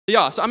But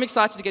yeah, so I'm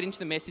excited to get into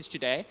the message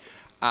today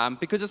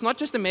because it's not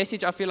just a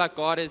message I feel like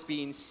God has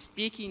been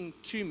speaking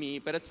to me,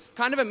 but it's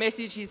kind of a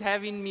message He's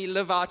having me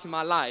live out in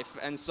my life.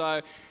 And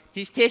so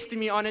He's tested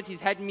me on it.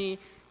 He's had me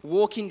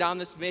walking down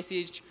this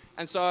message.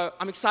 And so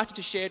I'm excited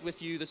to share it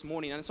with you this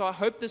morning. And so I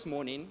hope this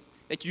morning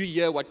that you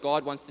hear what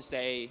God wants to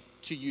say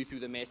to you through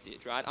the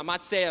message, right? I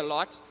might say a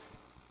lot,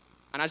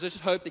 and I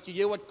just hope that you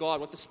hear what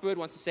the Spirit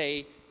wants to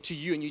say to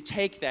you, and you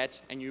take that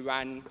and you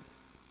run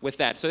with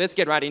that. So let's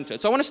get right into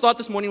it. So I want to start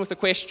this morning with a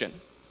question.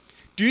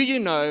 Do you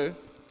know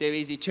there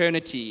is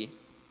eternity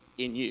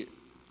in you?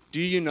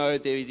 Do you know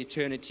there is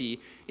eternity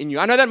in you?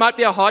 I know that might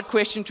be a hard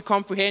question to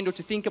comprehend or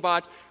to think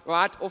about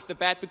right off the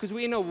bat because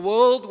we're in a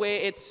world where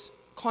it's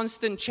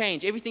constant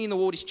change. Everything in the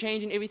world is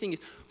changing. Everything is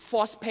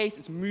fast-paced.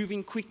 It's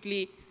moving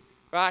quickly,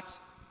 right?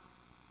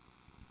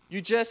 You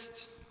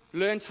just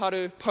learned how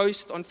to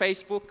post on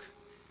Facebook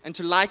and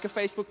to like a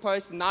Facebook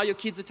post, and now your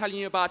kids are telling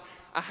you about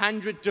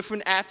 100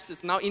 different apps.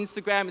 It's now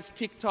Instagram, it's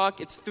TikTok,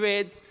 it's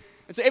Threads.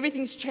 And so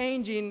everything's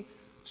changing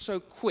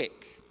so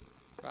quick,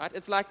 right?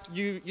 It's like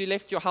you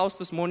left your house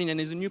this morning and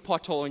there's a new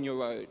pothole on your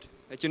road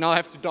that you now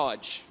have to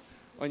dodge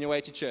on your way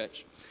to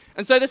church.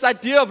 And so this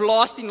idea of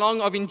lasting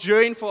long, of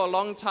enduring for a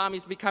long time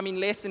is becoming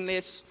less and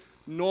less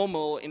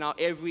normal in our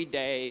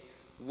everyday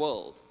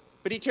world.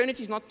 But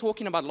eternity is not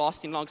talking about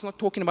lasting long. It's not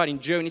talking about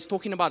enduring. It's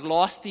talking about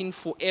lasting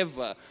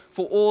forever,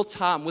 for all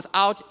time,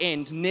 without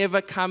end,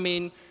 never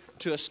coming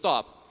to a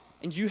stop.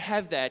 And you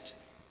have that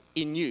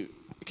in you.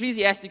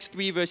 Ecclesiastes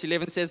 3 verse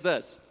 11 says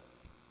this: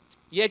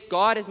 "Yet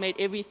God has made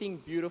everything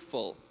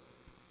beautiful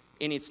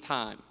in its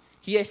time.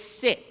 He has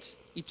set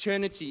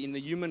eternity in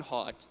the human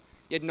heart,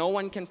 yet no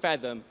one can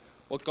fathom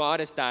what God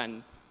has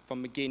done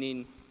from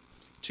beginning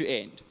to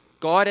end."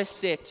 God has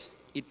set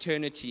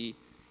eternity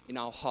in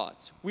our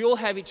hearts. We all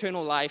have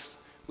eternal life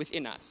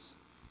within us,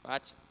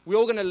 right? We're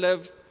all going to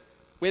live,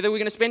 whether we're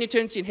going to spend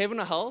eternity in heaven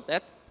or hell,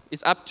 that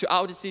is up to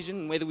our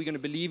decision, and whether we're going to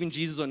believe in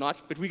Jesus or not,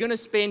 but we're going to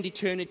spend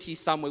eternity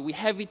somewhere. We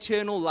have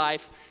eternal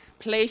life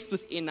placed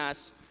within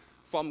us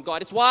from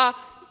God. It's why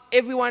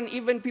everyone,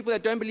 even people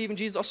that don't believe in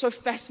Jesus, are so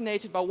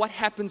fascinated by what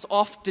happens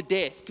after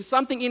death, because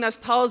something in us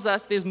tells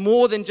us there's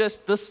more than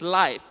just this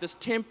life, this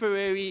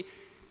temporary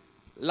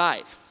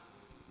life.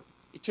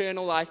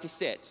 Eternal life is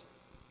set.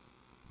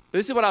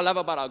 This is what I love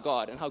about our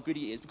God and how good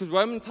He is, because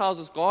Romans tells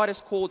us God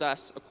has called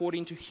us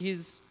according to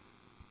His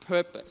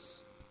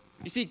purpose.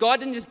 You see,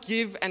 God didn't just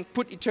give and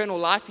put eternal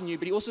life in you,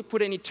 but He also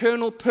put an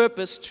eternal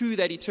purpose to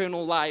that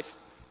eternal life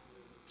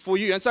for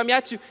you. And so I'm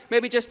here to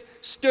maybe just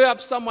stir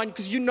up someone,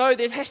 because you know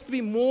there has to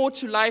be more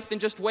to life than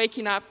just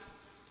waking up,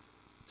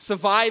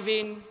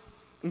 surviving,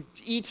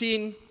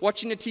 eating,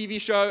 watching a TV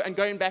show, and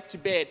going back to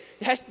bed.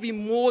 There has to be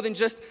more than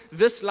just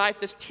this life,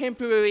 this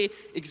temporary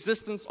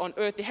existence on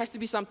earth. There has to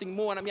be something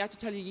more. And I'm here to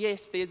tell you,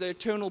 yes, there's an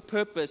eternal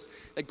purpose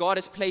that God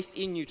has placed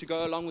in you to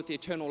go along with the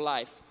eternal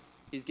life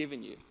He's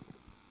given you.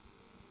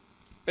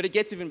 But it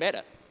gets even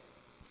better,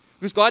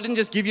 because God didn't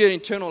just give you an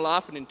eternal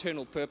life and an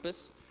eternal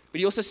purpose, but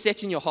He also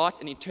set in your heart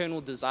an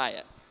eternal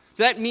desire.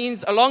 So that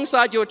means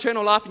alongside your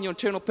eternal life and your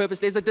eternal purpose,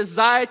 there's a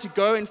desire to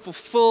go and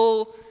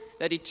fulfill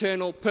that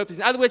eternal purpose.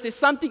 In other words, there's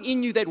something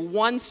in you that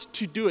wants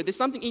to do it. There's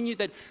something in you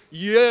that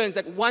yearns,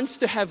 that wants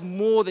to have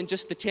more than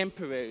just the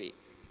temporary.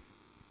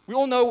 We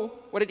all know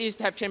what it is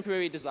to have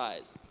temporary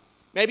desires.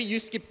 Maybe you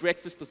skipped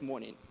breakfast this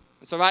morning,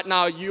 and so right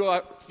now you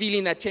are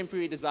feeling that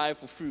temporary desire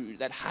for food,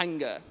 that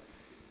hunger.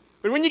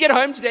 But when you get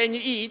home today and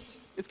you eat,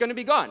 it's going to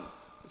be gone.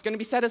 It's going to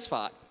be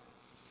satisfied.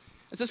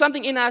 And so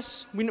something in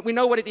us, we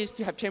know what it is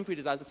to have temporary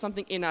desires, but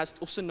something in us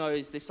also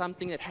knows there's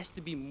something that has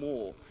to be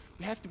more.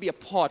 We have to be a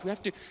part. We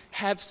have to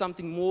have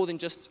something more than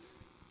just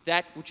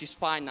that which is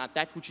finite,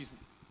 that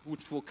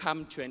which will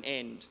come to an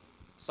end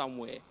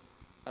somewhere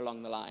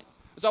along the line.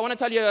 So I want to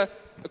tell you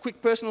a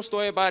quick personal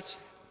story about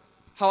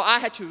how I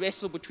had to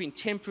wrestle between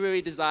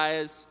temporary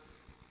desires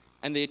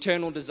and the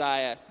eternal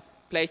desire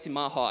placed in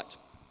my heart.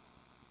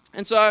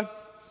 And so,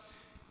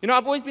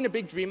 I've always been a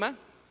big dreamer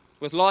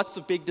with lots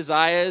of big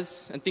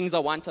desires and things I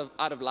want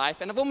out of life.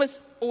 And I've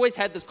almost always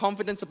had this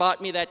confidence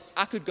about me that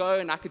I could go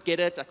and I could get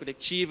it, I could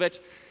achieve it,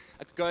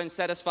 I could go and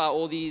satisfy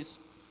all these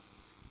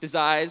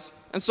desires.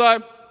 And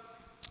so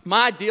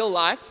my ideal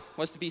life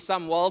was to be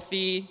some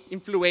wealthy,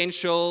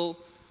 influential,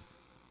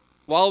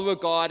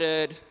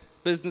 well-regarded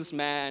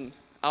businessman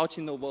out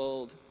in the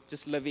world,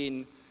 just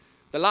living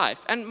the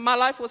life. And my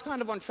life was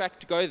kind of on track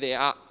to go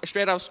there.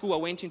 Straight out of school, I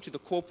went into the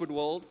corporate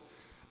world,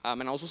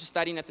 and I was also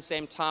studying at the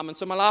same time. And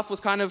so my life was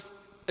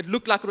it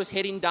looked like it was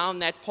heading down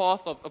that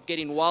path of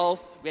getting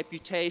wealth,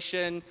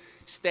 reputation,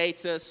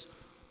 status,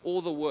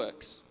 all the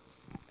works.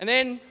 And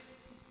then,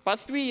 about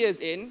 3 years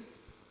in,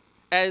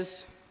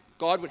 as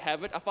God would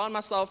have it, I found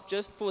myself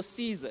just for a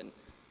season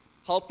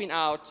helping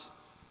out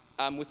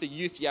with the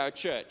youth here at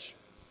church.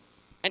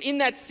 And in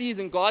that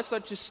season, God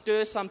started to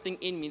stir something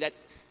in me, that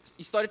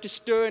He started to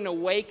stir and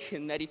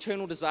awaken that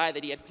eternal desire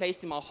that He had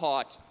placed in my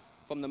heart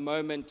from the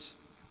moment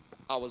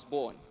I was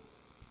born.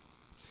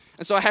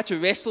 And so I had to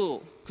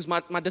wrestle, because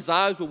my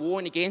desires were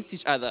warring against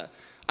each other.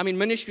 I mean,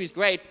 ministry is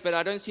great, but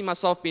I don't see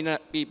myself being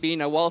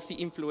a wealthy,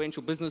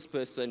 influential business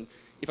person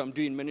if I'm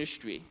doing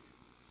ministry.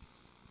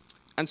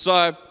 And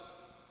so,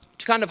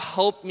 to kind of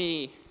help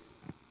me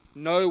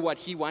know what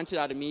he wanted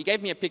out of me, he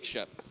gave me a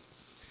picture.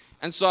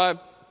 And so,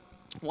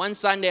 one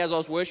Sunday as I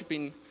was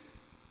worshiping,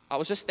 I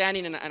was just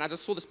standing and I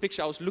just saw this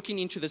picture. I was looking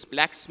into this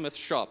blacksmith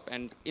shop,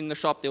 and in the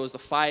shop there was the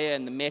fire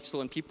and the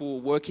metal, and people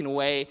were working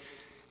away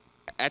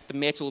at the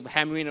metal,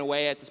 hammering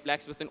away at this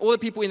blacksmith. And all the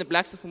people in the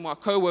blacksmith were my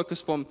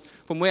co-workers from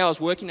where I was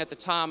working at the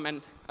time.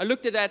 And I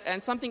looked at that,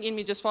 and something in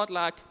me just felt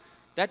like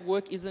that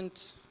work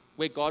isn't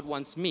where God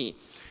wants me.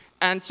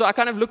 And so I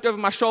kind of looked over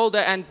my shoulder,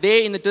 and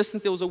there in the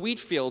distance there was a wheat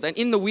field. And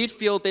in the wheat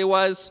field there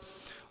was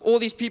all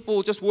these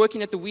people just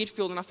working at the wheat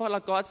field. And I felt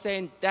like God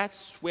saying,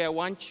 that's where I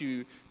want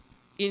you,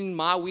 in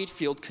my wheat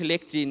field,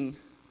 collecting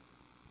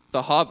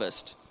the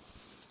harvest.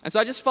 And so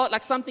I just felt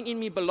like something in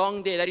me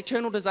belonged there. That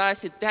eternal desire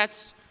said,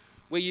 that's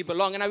where you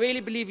belong. And I really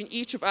believe in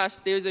each of us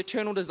there is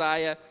eternal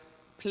desire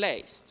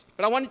placed.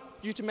 But I want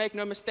you to make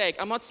no mistake.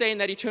 I'm not saying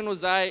that eternal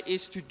desire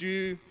is to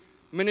do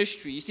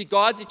ministry. You see,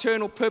 God's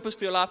eternal purpose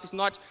for your life is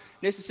not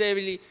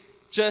necessarily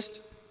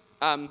just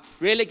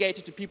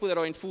relegated to people that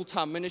are in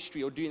full-time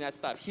ministry or doing that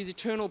stuff. His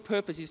eternal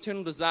purpose, his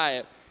eternal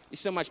desire is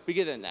so much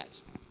bigger than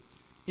that.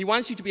 He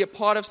wants you to be a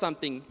part of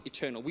something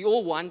eternal. We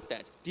all want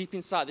that deep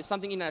inside. There's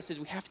something in us that says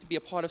we have to be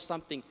a part of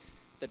something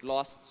that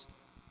lasts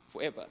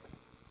forever.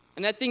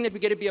 And that thing that we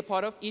get to be a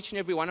part of, each and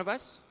every one of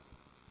us,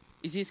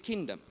 is his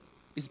kingdom.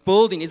 Is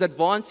building, is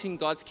advancing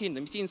God's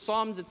kingdom. You see, in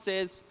Psalms it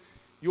says,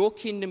 your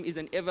kingdom is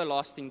an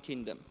everlasting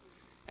kingdom,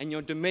 and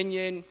your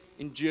dominion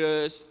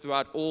endures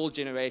throughout all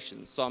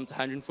generations. Psalms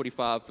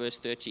 145, verse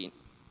 13.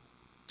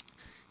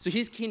 So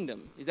his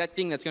kingdom is that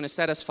thing that's going to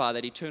satisfy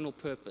that eternal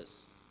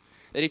purpose,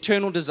 that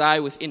eternal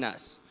desire within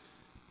us.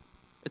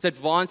 It's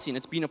advancing.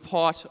 It's being a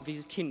part of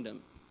his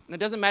kingdom. And it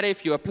doesn't matter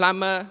if you're a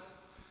plumber,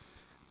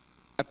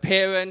 a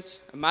parent,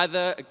 a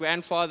mother, a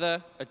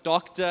grandfather, a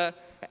doctor,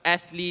 an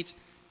athlete,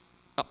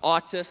 an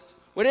artist.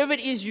 Whatever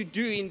it is you're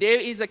doing, there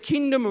is a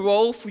kingdom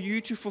role for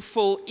you to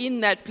fulfill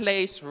in that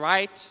place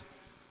right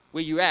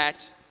where you're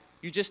at.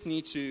 You just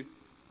need to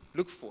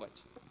look for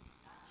it.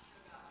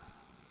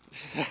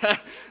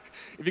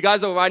 If you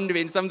guys are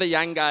wondering, some of the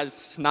young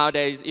guys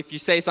nowadays, if you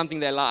say something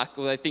they like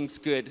or they think's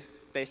good,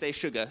 they say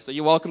sugar. So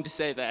you're welcome to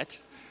say that.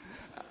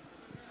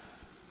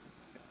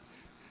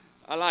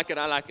 I like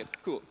it.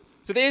 Cool.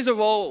 So there's a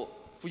role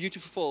for you to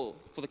fulfill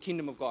for the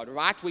kingdom of God,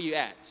 right where you're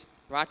at.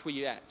 Right where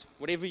you're at.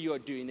 Whatever you are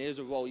doing, there's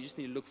a role. You just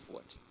need to look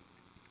for it.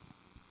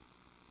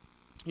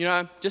 You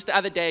know, just the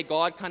other day,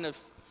 God kind of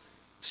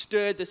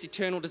stirred this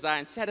eternal desire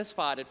and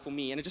satisfied it for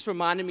me. And it just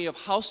reminded me of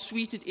how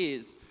sweet it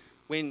is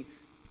when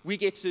we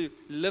get to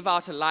live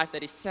out a life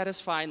that is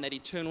satisfying that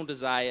eternal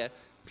desire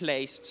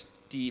placed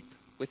deep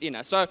within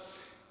us. So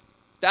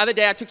the other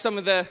day, I took some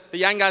of the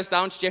young guys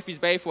down to Jeffreys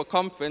Bay for a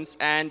conference.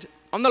 And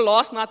on the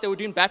last night, they were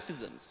doing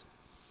baptisms.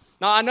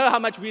 Now, I know how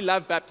much we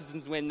love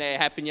baptisms when they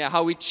happen here,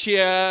 how we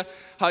cheer,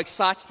 how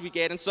excited we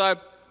get. And so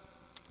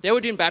they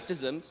were doing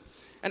baptisms,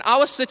 and I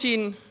was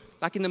sitting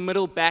like in the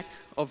middle back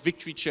of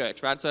Victory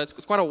Church, right? So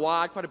it's quite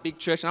a big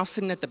church, and I was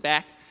sitting at the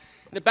back.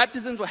 The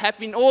baptisms were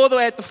happening all the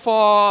way at the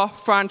far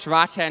front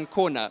right-hand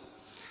corner.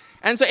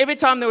 And so every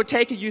time they would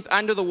take a youth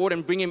under the water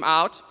and bring him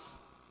out,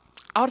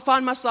 I would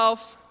find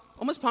myself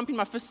almost pumping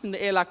my fists in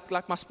the air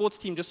like my sports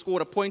team just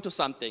scored a point or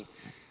something.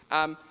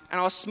 And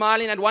I was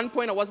smiling. At one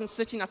point, I wasn't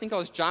sitting. I think I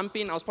was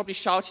jumping. I was probably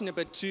shouting a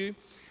bit too.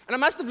 And I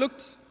must have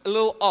looked a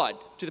little odd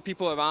to the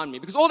people around me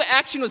because all the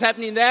action was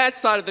happening that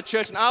side of the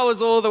church, and I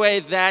was all the way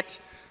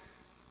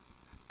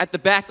at the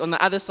back on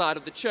the other side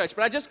of the church.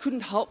 But I just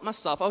couldn't help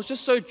myself. I was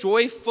just so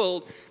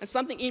joy-filled, and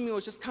something in me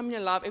was just coming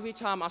alive every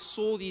time I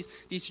saw these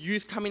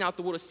youth coming out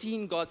the water,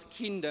 seeing God's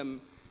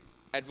kingdom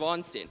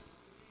advancing.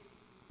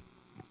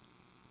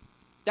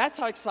 That's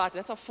how excited,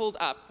 that's how filled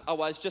up I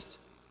was just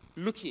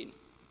looking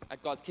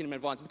at God's kingdom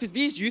advance. Because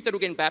these youth that were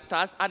getting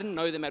baptized, I didn't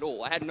know them at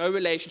all. I had no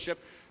relationship,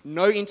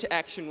 no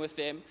interaction with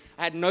them.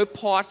 I had no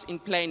part in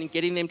playing in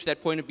getting them to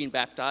that point of being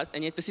baptized,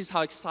 and yet this is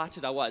how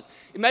excited I was.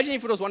 Imagine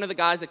if it was one of the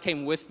guys that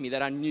came with me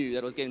that I knew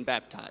that was getting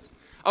baptized.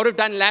 I would have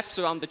done laps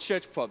around the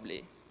church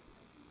probably.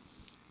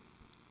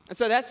 And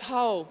so that's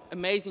how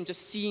amazing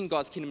just seeing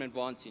God's kingdom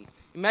advancing.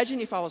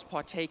 Imagine if I was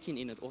partaking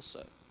in it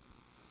also.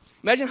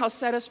 Imagine how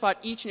satisfied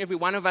each and every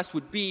one of us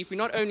would be if we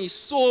not only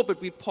saw,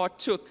 but we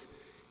partook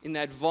in the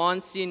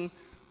advancing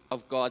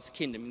of God's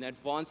kingdom, in the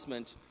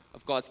advancement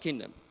of God's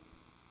kingdom.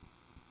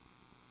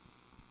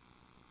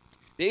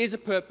 There is a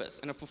purpose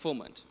and a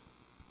fulfillment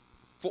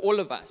for all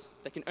of us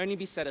that can only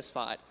be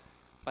satisfied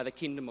by the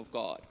kingdom of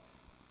God.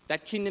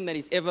 That kingdom that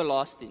is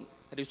everlasting,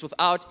 that is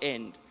without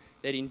end,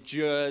 that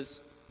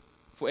endures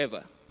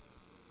forever.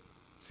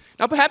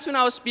 Now, perhaps when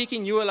I was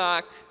speaking, you were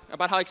like,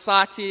 about how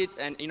excited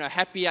and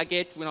happy I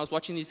get when I was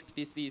watching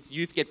these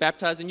youth get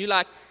baptized, and you're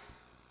like,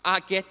 I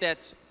get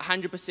that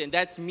 100%.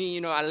 That's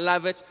me, I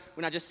love it.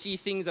 When I just see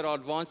things that are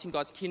advancing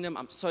God's kingdom,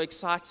 I'm so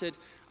excited,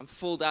 I'm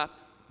filled up.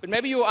 But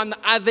maybe you're on the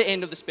other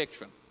end of the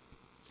spectrum.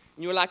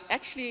 And you're like,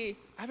 actually,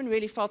 I haven't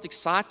really felt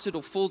excited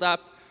or filled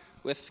up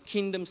with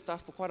kingdom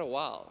stuff for quite a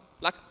while.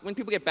 Like when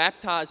people get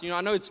baptized,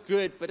 I know it's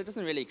good, but it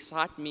doesn't really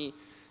excite me.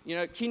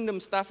 Kingdom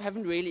stuff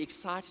haven't really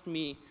excited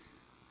me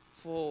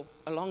for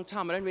a long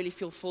time. I don't really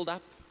feel filled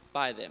up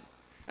by them.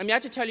 I'm here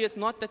to tell you it's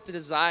not that the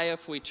desire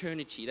for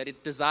eternity, that the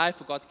desire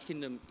for God's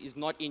kingdom is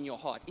not in your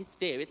heart. It's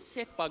there. It's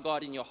set by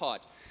God in your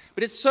heart.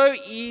 But it's so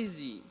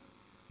easy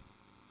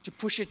to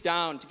push it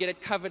down, to get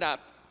it covered up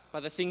by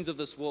the things of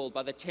this world,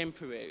 by the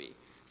temporary.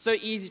 So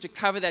easy to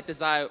cover that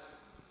desire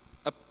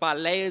up by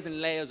layers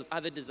and layers of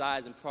other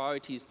desires and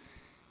priorities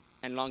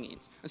and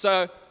longings. And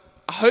so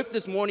I hope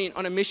this morning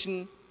I'm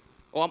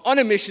on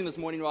a mission this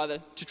morning rather,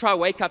 to try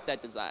wake up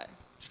that desire,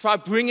 to try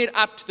bring it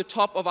up to the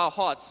top of our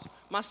hearts,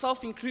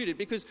 myself included,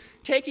 because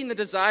taking the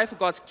desire for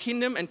God's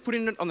kingdom and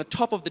putting it on the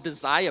top of the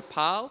desire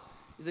pile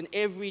is an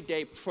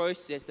everyday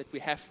process that we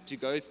have to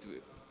go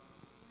through.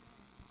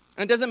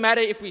 And it doesn't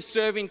matter if we're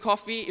serving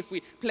coffee, if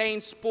we're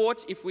playing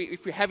sport, if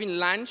we're having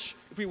lunch,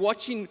 if we're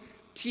watching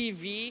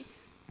TV.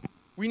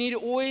 We need to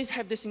always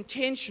have this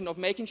intention of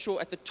making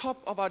sure at the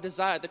top of our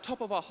desire, at the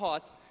top of our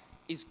hearts,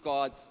 is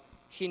God's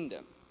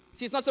kingdom.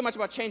 See, it's not so much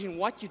about changing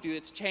what you do,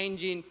 it's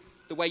changing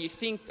the way you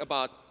think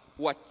about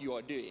what you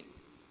are doing.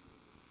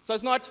 So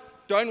it's not,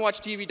 don't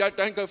watch TV,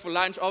 don't go for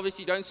lunch,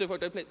 obviously don't surf,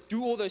 don't play,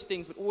 do all those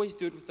things, but always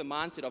do it with the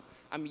mindset of,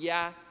 I'm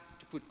here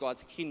to put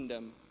God's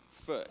kingdom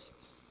first.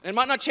 And it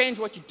might not change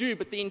what you do,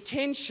 but the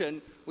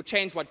intention will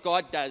change what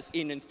God does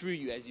in and through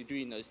you as you're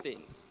doing those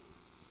things.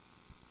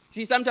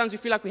 See, sometimes we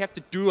feel like we have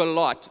to do a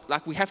lot,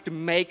 like we have to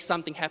make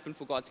something happen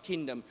for God's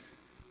kingdom.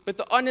 But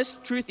the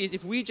honest truth is,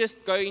 if we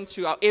just go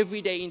into our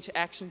everyday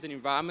interactions and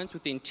environments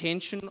with the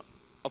intention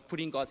of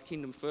putting God's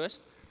kingdom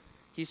first,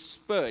 His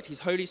Spirit, His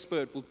Holy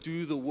Spirit, will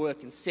do the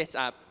work and set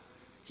up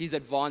His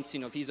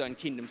advancing of His own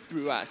kingdom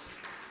through us.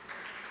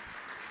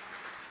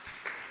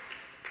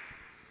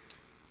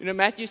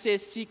 Matthew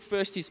says, seek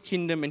first His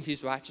kingdom and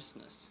His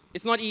righteousness.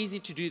 It's not easy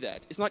to do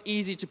that. It's not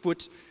easy to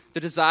put the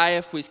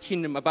desire for His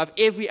kingdom above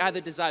every other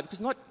desire. Because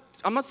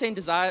I'm not saying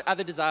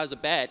other desires are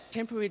bad.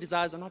 Temporary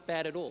desires are not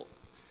bad at all.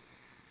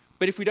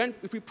 But if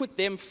we put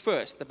them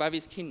first above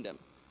His kingdom,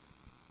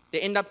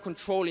 they end up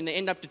controlling, they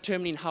end up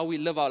determining how we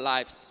live our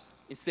lives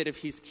instead of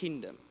His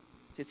kingdom.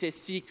 So it says,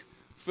 seek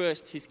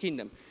first His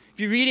kingdom. If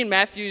you read in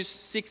Matthew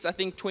 6, I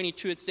think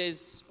 22, it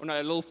says, a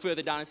little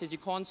further down, it says, you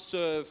can't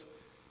serve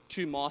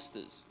two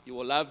masters. You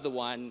will love the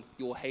one,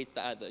 you will hate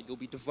the other. You'll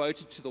be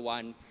devoted to the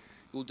one, you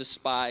will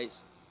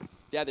despise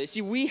the other.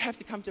 See, we have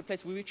to come to a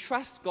place where we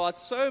trust God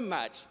so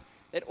much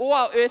that all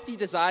our earthly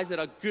desires that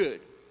are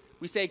good,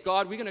 we say,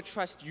 God, we're going to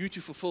trust you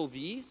to fulfill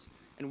these,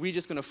 and we're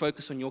just going to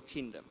focus on your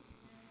kingdom.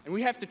 And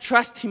we have to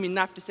trust Him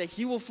enough to say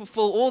He will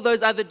fulfill all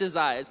those other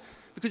desires,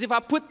 because if I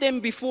put them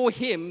before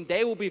Him,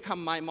 they will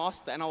become my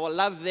master, and I will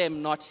love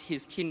them, not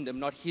His kingdom,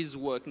 not His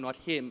work, not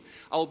Him.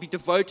 I will be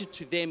devoted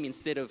to them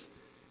instead of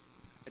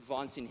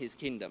advancing His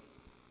kingdom.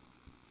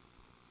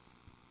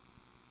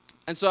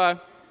 And so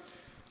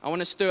I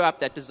want to stir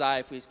up that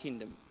desire for His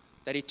kingdom,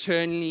 that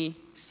eternally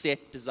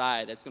set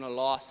desire that's going to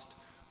last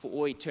for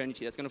all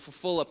eternity, that's going to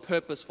fulfill a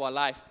purpose for our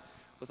life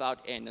without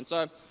end. And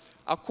so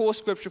our core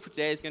scripture for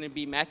today is going to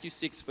be Matthew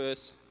 6,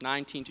 verse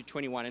 19 to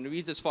 21, and it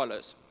reads as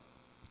follows.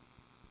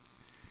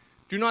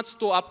 Do not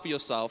store up for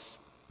yourself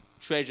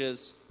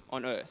treasures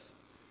on earth,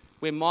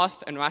 where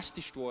moth and rust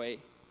destroy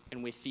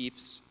and where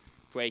thieves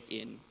break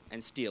in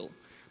and steal.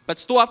 But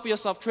store up for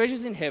yourself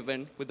treasures in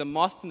heaven, where the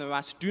moth and the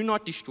rust do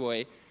not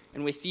destroy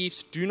and where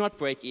thieves do not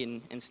break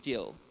in and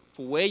steal.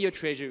 For where your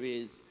treasure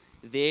is,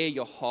 there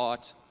your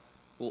heart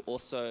will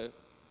also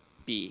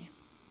be.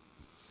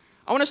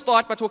 I want to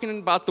start by talking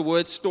about the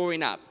word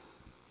storing up,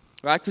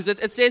 right? Because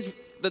it says,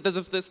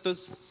 the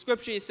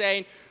scripture is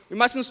saying, we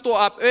mustn't store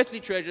up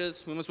earthly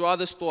treasures, we must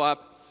rather store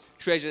up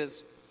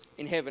treasures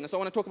in heaven. And so I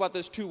want to talk about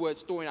those two words,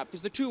 storing up,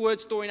 because the two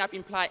words storing up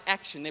imply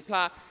action, they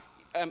imply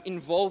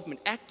involvement,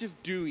 active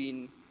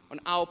doing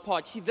on our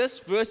part. See, this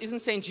verse isn't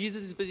saying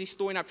Jesus is busy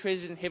storing up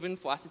treasures in heaven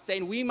for us. It's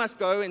saying we must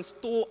go and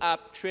store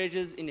up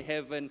treasures in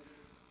heaven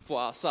for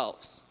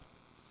ourselves.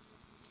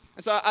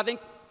 And so I think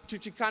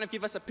to kind of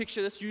give us a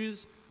picture, let's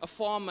use a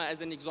farmer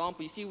as an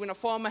example. You see, when a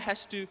farmer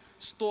has to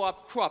store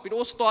up crop, it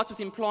all starts with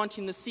him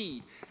planting the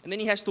seed. And then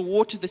he has to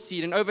water the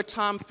seed. And over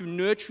time, through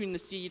nurturing the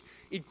seed,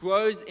 it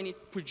grows and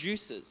it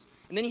produces.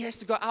 And then he has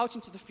to go out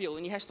into the field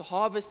and he has to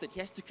harvest it. He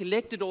has to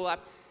collect it all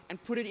up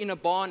and put it in a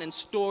barn and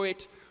store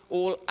it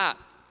all up.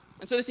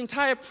 And so this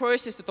entire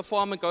process that the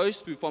farmer goes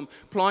through, from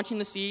planting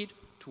the seed,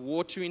 to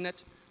watering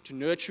it, to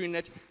nurturing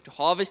it, to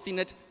harvesting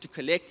it, to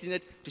collecting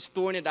it, to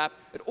storing it up,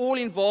 it all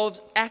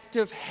involves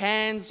active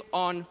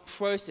hands-on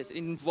process. It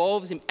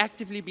involves him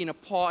actively being a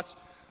part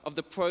of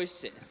the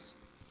process.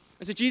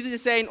 And so Jesus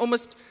is saying,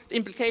 almost the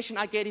implication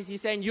I get is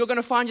he's saying, you're going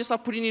to find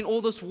yourself putting in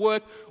all this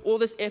work, all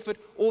this effort,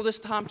 all this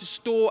time to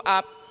store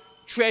up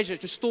treasure,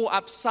 to store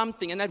up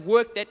something. And that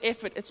work, that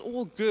effort, it's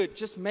all good.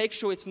 Just make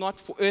sure it's not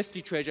for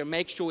earthly treasure.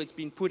 Make sure it's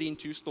been put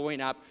into storing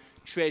up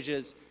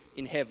treasures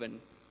in heaven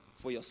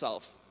for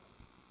yourself.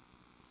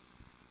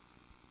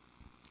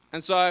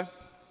 And so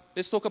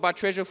let's talk about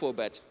treasure for a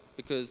bit,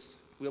 because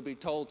we'll be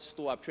told to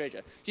store up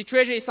treasure. See,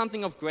 treasure is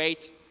something of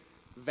great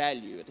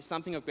value. It is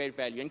something of great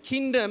value. And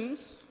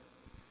kingdoms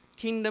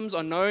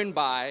are known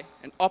by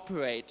and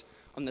operate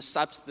on the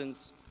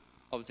substance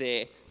of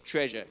their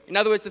treasure. In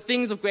other words, the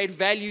things of great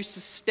value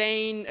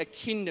sustain a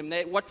kingdom.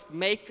 They what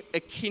make a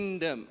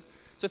kingdom.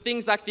 So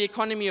things like the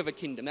economy of a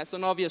kingdom, that's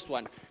an obvious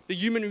one. The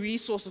human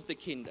resource of the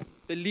kingdom,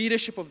 the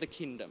leadership of the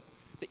kingdom,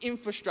 the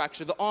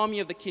infrastructure, the army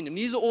of the kingdom.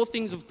 These are all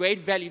things of great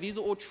value. These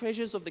are all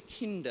treasures of the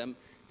kingdom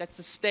that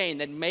sustain,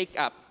 that make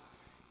up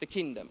the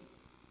kingdom.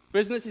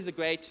 Business is a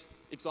great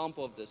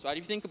example of this, right?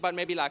 If you think about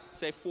maybe like,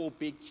 say, 4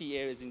 big key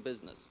areas in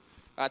business,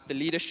 right? The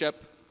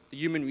leadership, the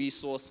human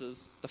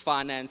resources, the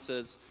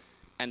finances,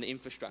 and the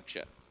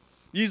infrastructure.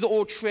 These are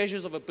all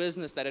treasures of a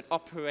business that it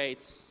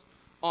operates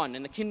on,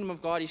 and the kingdom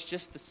of God is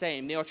just the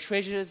same. There are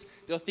treasures,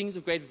 there are things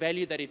of great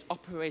value that it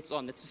operates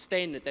on, that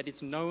sustain it, that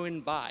it's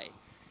known by.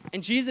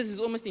 And Jesus is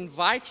almost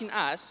inviting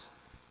us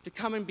to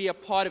come and be a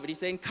part of it. He's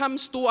saying, come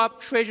store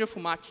up treasure for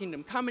my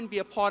kingdom. Come and be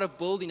a part of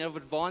building, of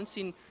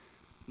advancing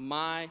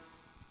my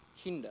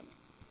kingdom.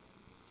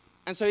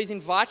 And so he's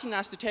inviting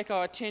us to take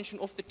our attention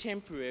off the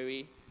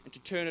temporary and to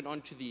turn it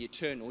onto the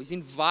eternal. He's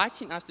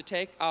inviting us to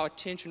take our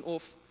attention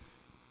off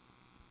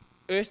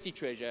earthly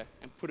treasure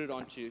and put it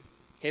onto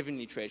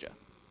heavenly treasure.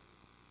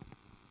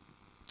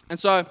 And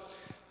so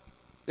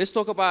let's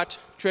talk about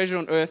treasure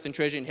on earth and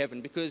treasure in heaven,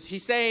 because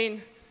he's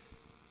saying,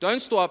 don't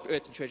store up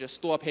earthly treasure,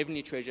 store up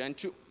heavenly treasure. And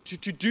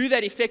to do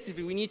that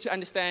effectively, we need to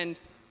understand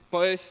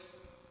both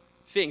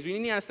things. We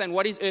need to understand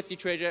what is earthly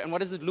treasure and what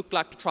does it look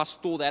like to try to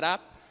store that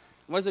up.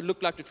 And what does it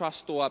look like to try to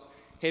store up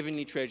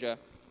heavenly treasure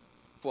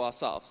for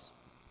ourselves.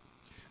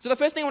 So the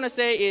first thing I want to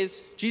say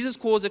is Jesus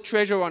calls it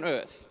treasure on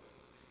earth.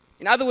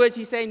 In other words,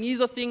 he's saying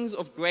these are things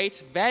of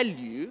great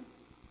value,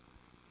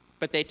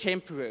 but they're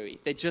temporary.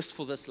 They're just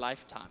for this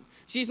lifetime.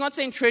 See, he's not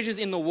saying treasures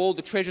in the world,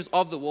 the treasures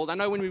of the world. I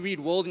know when we read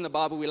world in the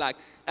Bible, we're like,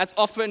 that's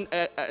often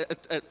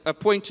a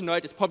point to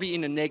note. It's probably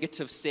in a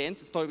negative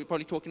sense. It's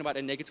probably talking about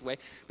a negative way.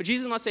 But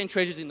Jesus is not saying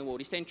treasures in the world.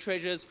 He's saying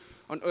treasures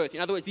on earth.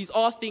 In other words, these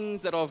are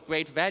things that are of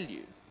great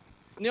value.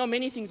 And there are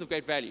many things of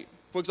great value.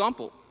 For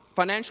example,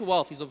 financial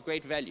wealth is of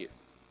great value.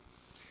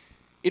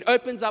 It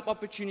opens up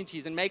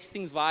opportunities and makes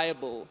things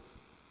viable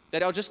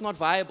that are just not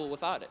viable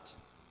without it.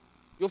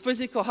 Your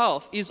physical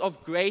health is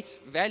of great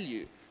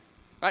value.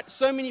 Right?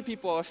 So many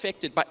people are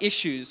affected by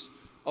issues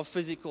of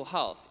physical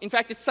health. In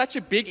fact, it's such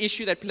a big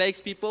issue that plagues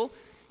people.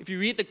 If you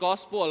read the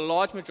gospel, a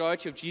large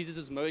majority of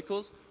Jesus'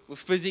 miracles were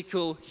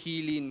physical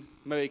healing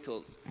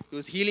miracles. He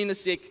was healing the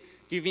sick,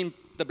 giving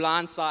the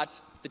blind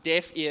sight, the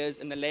deaf ears,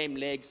 and the lame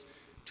legs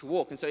to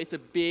walk. And so it's a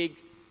big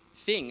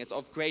thing. It's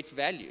of great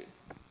value.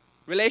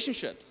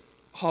 Relationships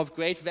are of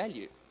great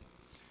value.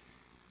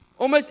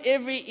 Almost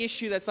every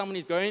issue that someone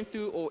is going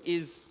through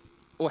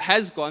or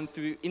has gone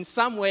through, in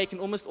some way, can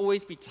almost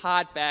always be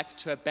tied back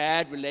to a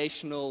bad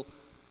relational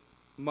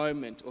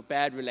moment or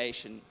bad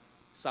relation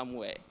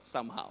somewhere,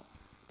 somehow.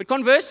 But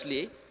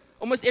conversely,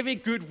 almost every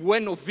good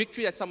win or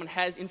victory that someone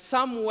has, in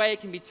some way,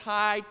 can be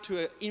tied to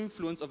an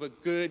influence of a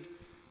good,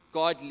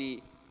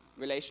 godly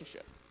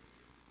relationship.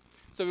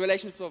 So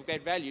relationships are of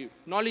great value.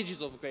 Knowledge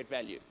is of great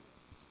value.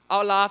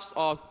 Our lives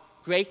are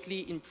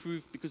greatly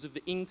improved because of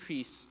the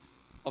increase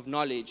of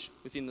knowledge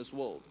within this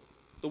world.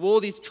 The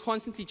world is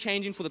constantly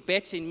changing for the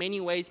better in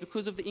many ways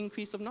because of the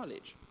increase of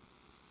knowledge.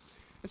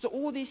 And so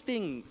all these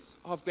things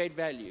are of great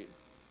value.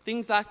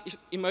 Things like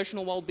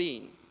emotional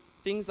well-being,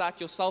 things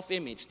like your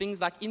self-image, things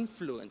like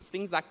influence,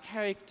 things like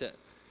character,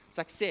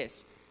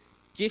 success,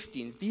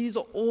 giftings. These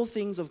are all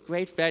things of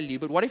great value.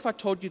 But what if I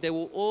told you they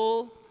were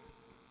all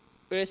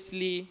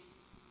earthly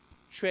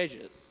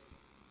treasures?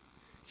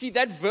 See,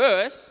 that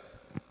verse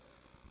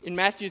in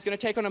Matthew is going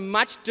to take on a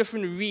much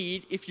different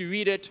read if you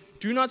read it.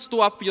 Do not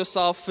store up for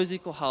yourself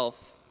physical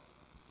health.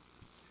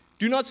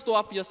 Do not store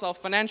up for yourself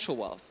financial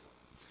wealth.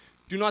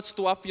 Do not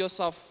store up for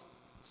yourself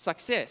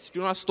success. Do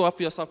not store up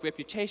for yourself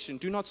reputation.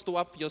 Do not store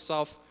up for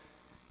yourself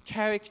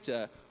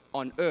character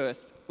on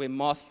earth where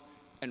moth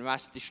and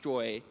rust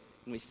destroy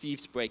and where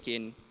thieves break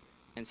in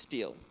and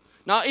steal.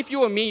 Now, if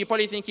you were me, you're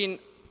probably thinking,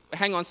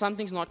 hang on,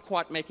 something's not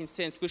quite making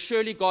sense, because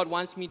surely God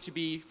wants me to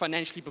be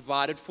financially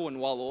provided for and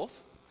well off.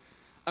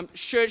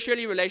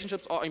 Surely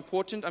relationships are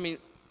important. I mean,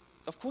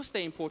 of course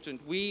they're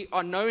important. We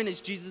are known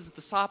as Jesus'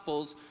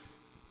 disciples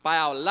by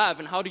our love.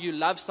 And how do you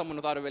love someone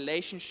without a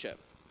relationship?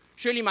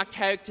 Surely my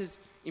character is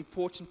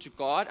important to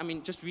God. I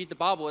mean, just read the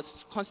Bible.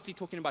 It's constantly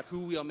talking about who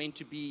we are meant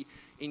to be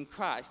in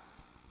Christ.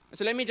 And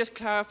so let me just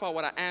clarify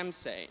what I am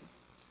saying.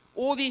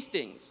 All these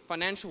things,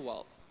 financial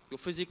wealth, your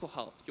physical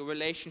health, your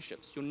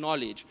relationships, your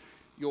knowledge,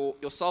 your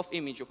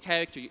self-image, your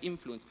character, your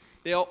influence,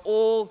 they are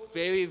all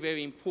very,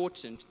 very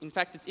important. In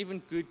fact, it's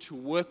even good to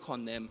work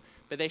on them,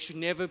 but they should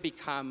never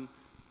become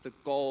the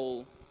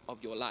goal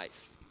of your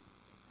life.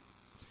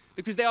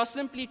 Because they are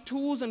simply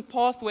tools and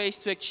pathways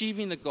to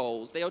achieving the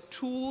goals. They are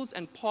tools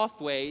and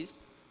pathways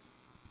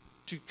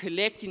to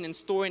collecting and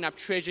storing up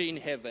treasure in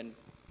heaven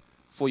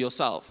for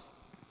yourself.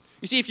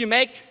 You see, if you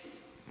make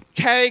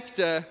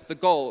character the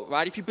goal,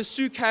 right? If you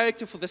pursue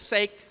character for the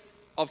sake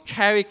of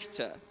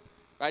character,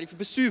 right? If you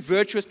pursue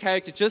virtuous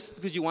character just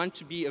because you want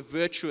to be a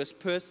virtuous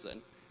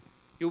person,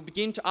 you'll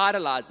begin to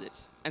idolize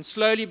it. And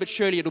slowly but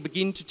surely, it'll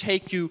begin to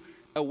take you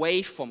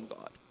away from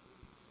God,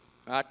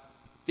 right?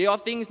 There are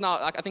things now,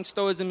 like I think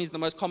Stoicism is the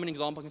most common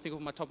example I can think of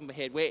off my top of my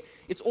head, where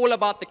it's all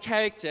about the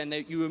character and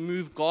that you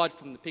remove God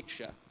from the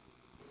picture.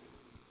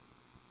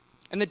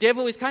 And the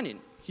devil is cunning.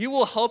 He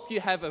will help you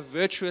have a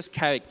virtuous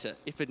character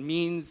if it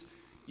means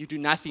you do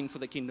nothing for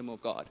the kingdom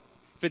of God,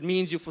 if it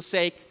means you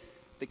forsake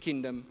the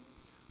kingdom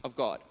of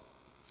God.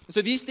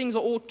 So these things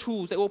are all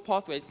tools, they're all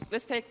pathways.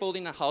 Let's take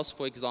building a house,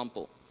 for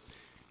example.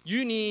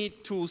 You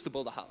need tools to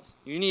build a house.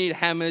 You need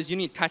hammers, you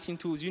need cutting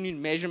tools, you need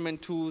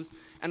measurement tools,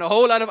 and a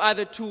whole lot of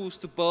other tools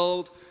to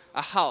build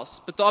a house.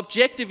 But the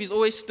objective is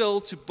always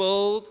still to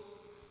build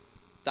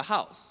the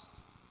house.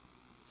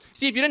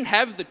 See, if you didn't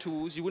have the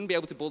tools, you wouldn't be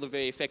able to build a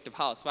very effective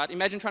house, right?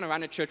 Imagine trying to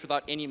run a church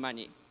without any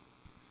money,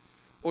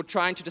 or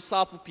trying to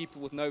disciple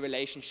people with no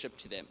relationship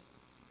to them,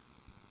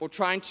 or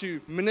trying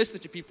to minister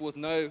to people with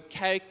no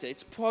character.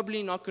 It's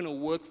probably not going to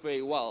work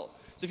very well.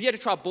 So if you had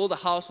to try to build a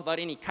house without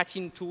any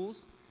cutting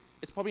tools,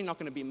 it's probably not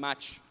going to be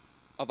much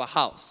of a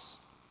house.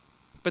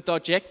 But the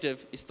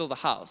objective is still the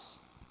house.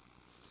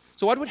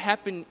 So what would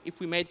happen if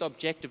we made the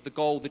objective, the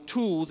goal, the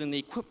tools and the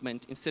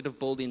equipment instead of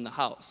building the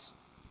house?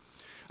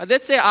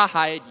 Let's say I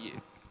hired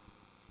you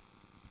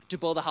to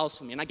build a house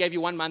for me, and I gave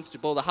you 1 month to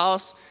build a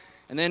house,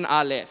 and then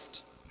I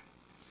left.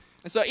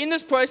 And so in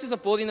this process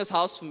of building this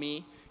house for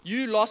me,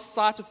 you lost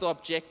sight of the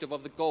objective,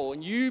 of the goal,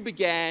 and you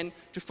began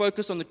to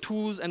focus on the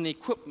tools and the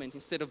equipment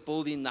instead of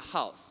building the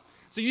house.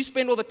 So you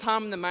spend all the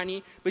time and the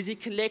money busy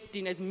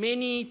collecting as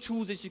many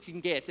tools as you can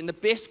get, and the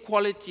best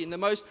quality and the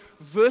most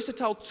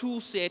versatile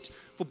tool set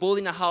for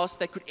building a house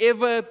that could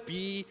ever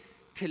be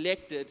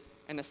collected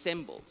and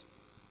assembled.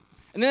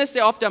 And then let's say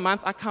after a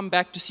month, I come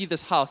back to see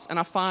this house, and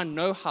I find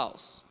no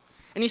house.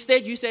 And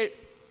instead you say,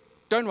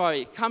 don't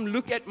worry, come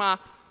look at my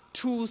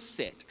tool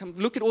set. Come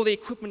look at all the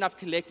equipment I've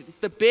collected. It's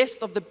the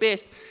best of the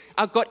best.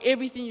 I've got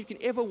everything you can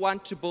ever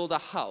want to build a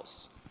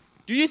house.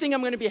 Do you think I'm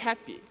going to be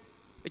happy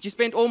that you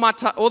spent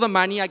all the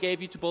money I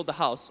gave you to build the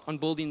house on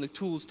building the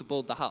tools to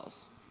build the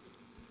house?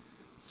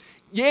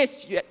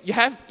 Yes, you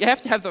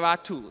have to have the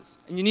right tools,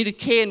 and you need to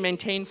care and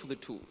maintain for the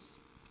tools.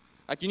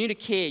 Like you need to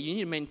care, you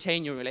need to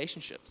maintain your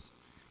relationships.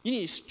 You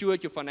need to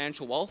steward your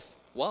financial wealth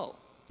well.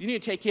 You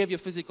need to take care of your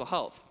physical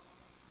health.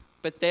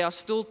 But they are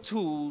still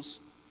tools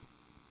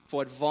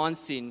for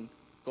advancing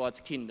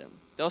God's kingdom.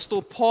 There are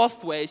still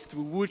pathways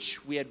through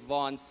which we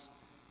advance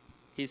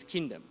His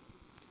kingdom.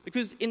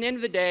 Because in the end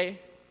of the day,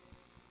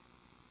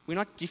 we're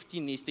not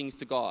gifting these things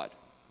to God.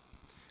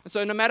 And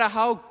so no matter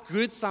how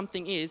good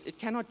something is, it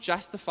cannot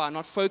justify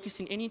not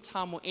focusing any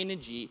time or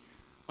energy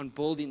on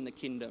building the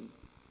kingdom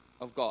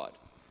of God.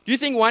 Do you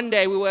think one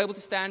day we were able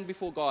to stand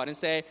before God and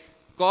say,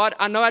 God,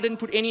 I know I didn't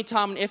put any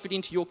time and effort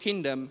into your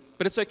kingdom,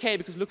 but it's okay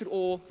because look at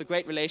all the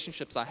great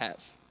relationships I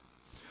have.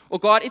 Or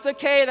God, it's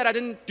okay that I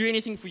didn't do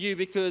anything for you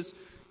because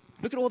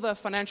look at all the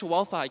financial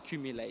wealth I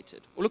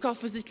accumulated. Or look how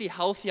physically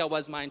healthy I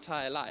was my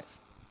entire life.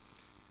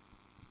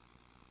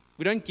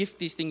 We don't gift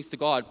these things to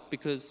God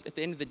because at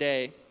the end of the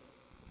day,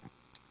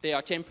 they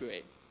are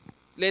temporary.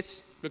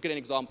 Let's look at an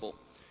example.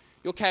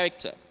 Your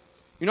character.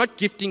 You're not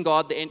gifting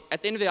God.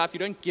 At the end of the life, you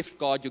don't gift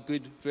God your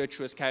good,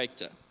 virtuous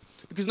character.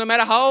 Because no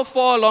matter how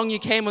far along you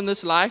came on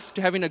this life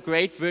to having a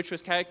great,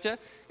 virtuous character,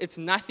 it's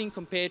nothing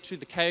compared to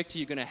the character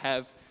you're going to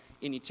have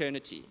in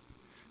eternity.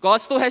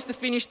 God still has to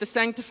finish the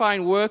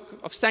sanctifying work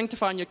of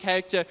sanctifying your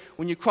character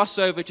when you cross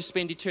over to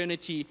spend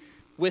eternity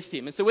with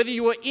Him. And so whether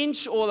you're an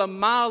inch or a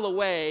mile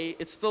away,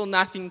 it's still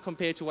nothing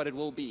compared to what it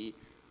will be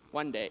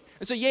one day.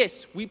 And so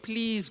yes, we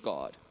please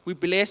God. We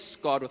bless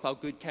God with our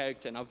good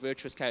character and our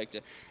virtuous character.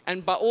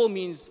 And by all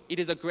means, it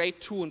is a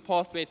great tool and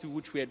pathway through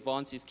which we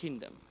advance His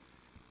kingdom.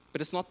 But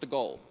it's not the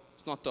goal.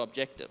 It's not the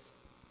objective.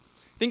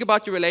 Think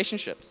about your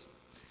relationships.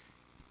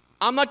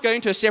 I'm not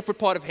going to a separate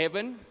part of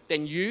heaven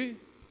than you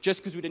just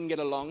because we didn't get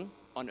along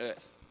on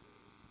earth.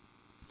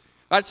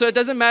 Right? So it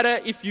doesn't matter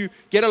if you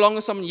get along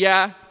with someone.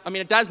 Yeah, I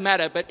mean, it does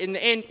matter. But in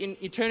the end, in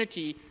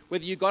eternity,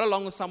 whether you got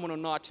along with someone or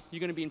not, you're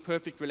going to be in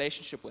perfect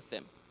relationship with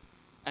them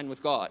and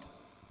with God.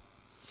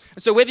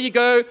 And so whether you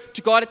go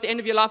to God at the end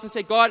of your life and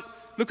say, God,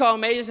 look how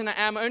amazing I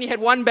am. I only had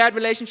one bad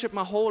relationship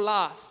my whole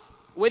life.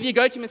 Whether you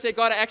go to Him and say,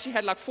 God, I actually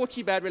had like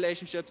 40 bad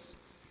relationships,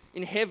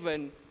 in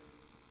heaven,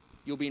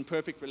 you'll be in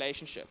perfect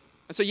relationship.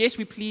 And so yes,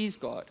 we please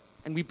God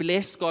and we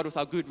bless God with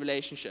our good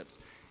relationships.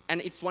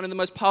 And it's one of the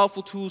most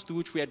powerful tools through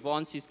which we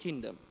advance His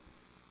kingdom.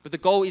 But the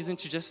goal isn't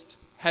to just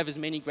have as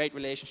many great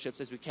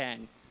relationships as we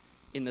can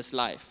in this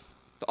life.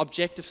 The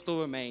objective still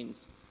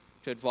remains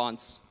to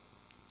advance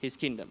His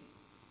kingdom.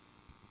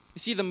 You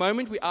see, the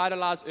moment we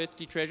idolize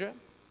earthly treasure,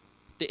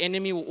 the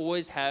enemy will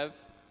always have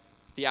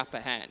the upper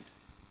hand.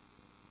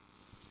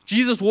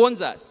 Jesus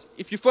warns us,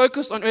 if you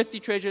focus on earthly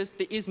treasures,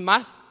 there is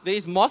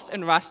moth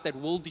and rust that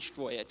will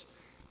destroy it,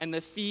 and the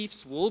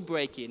thieves will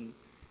break in,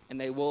 and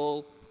they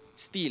will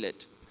steal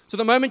it. So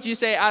the moment you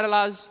say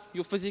idolize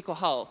your physical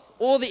health,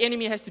 all the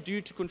enemy has to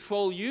do to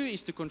control you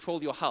is to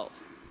control your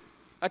health.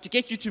 To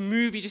get you to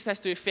move, he just has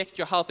to affect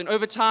your health. And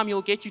over time,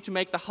 he'll get you to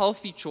make the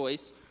healthy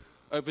choice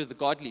over the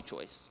godly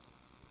choice.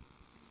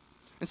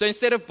 And so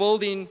instead of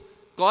building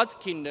God's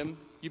kingdom,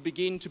 you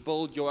begin to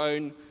build your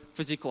own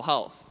physical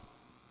health.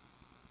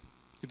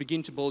 You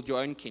begin to build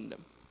your own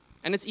kingdom.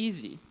 And it's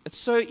easy. It's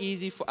so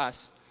easy for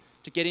us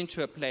to get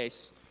into a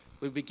place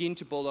where we begin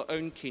to build our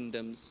own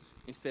kingdoms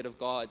instead of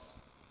God's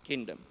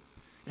kingdom.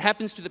 It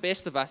happens to the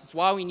best of us. It's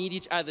why we need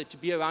each other, to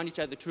be around each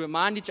other, to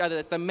remind each other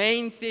that the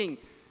main thing,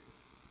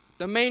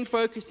 the main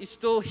focus is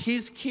still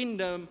His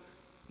kingdom,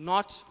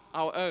 not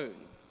our own.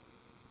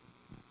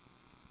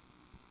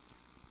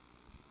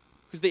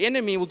 Because the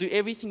enemy will do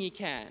everything he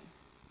can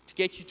to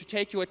get you to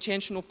take your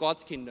attention off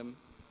God's kingdom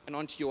and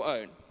onto your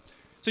own.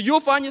 So you'll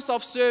find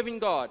yourself serving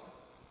God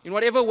in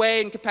whatever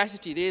way and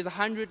capacity. There's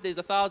 100, there's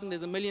 1,000,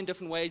 there's a million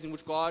different ways in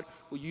which God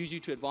will use you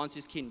to advance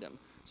His kingdom.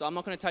 So I'm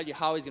not going to tell you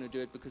how He's going to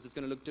do it because it's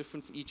going to look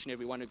different for each and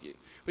every one of you.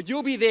 But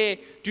you'll be there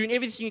doing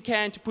everything you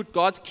can to put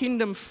God's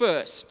kingdom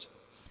first.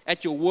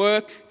 At your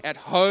work, at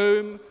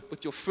home,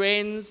 with your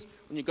friends,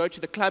 when you go to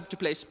the club to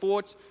play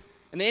sport.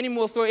 And the enemy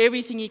will throw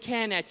everything he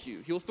can at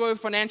you. He'll throw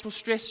financial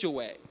stress your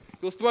way.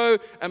 He'll throw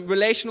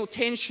relational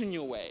tension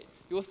your way.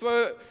 He'll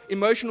throw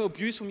emotional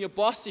abuse from your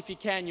boss if he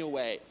can your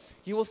way.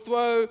 He will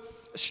throw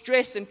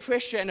stress and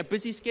pressure and a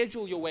busy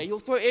schedule your way. He'll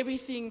throw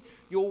everything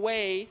your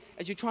way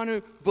as you're trying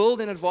to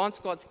build and advance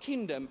God's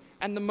kingdom.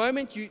 And the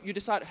moment you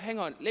decide, hang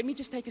on, let me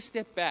just take a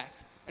step back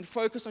and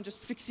focus on just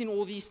fixing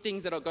all these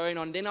things that are going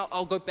on, then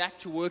I'll go back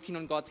to working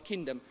on God's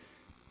kingdom.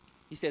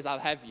 He says, I'll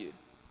have you.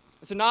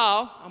 And so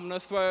now I'm going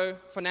to throw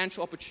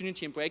financial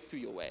opportunity and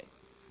breakthrough your way.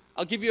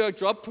 I'll give you a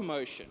job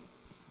promotion.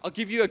 I'll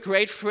give you a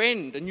great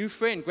friend, a new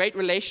friend, great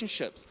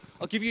relationships.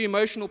 I'll give you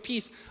emotional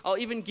peace. I'll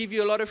even give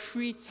you a lot of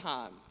free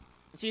time.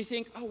 And so you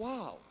think, oh,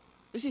 wow,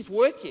 this is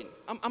working.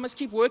 I must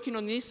keep working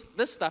on this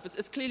stuff.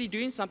 It's clearly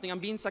doing something. I'm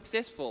being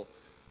successful.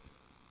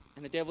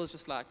 And the devil's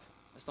just like,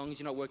 as long as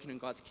you're not working in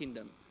God's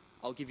kingdom,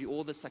 I'll give you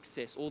all the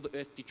success, all the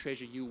earthly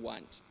treasure you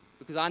want.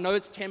 Because I know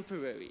it's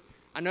temporary.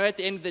 I know at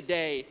the end of the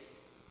day,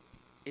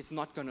 it's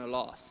not going to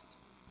last.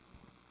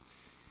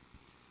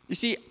 You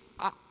see,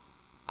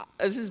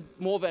 this is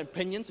more of an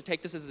opinion, so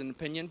take this as an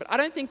opinion, but I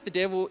don't think the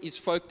devil is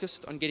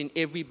focused on getting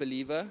every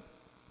believer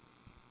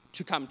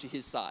to come to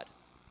his side.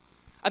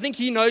 I think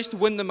he knows to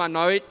win the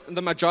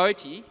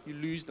majority, you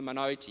lose the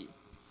minority.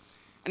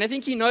 And I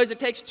think he knows it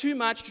takes too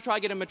much to try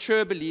to get a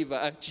mature believer,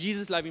 a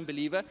Jesus-loving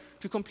believer,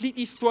 to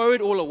completely throw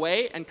it all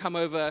away and come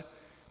over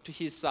to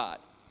his side.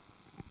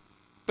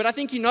 But I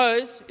think he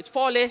knows it's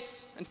far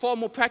less and far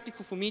more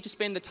practical for me to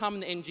spend the time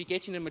and the energy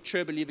getting a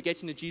mature believer,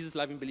 getting a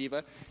Jesus-loving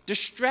believer,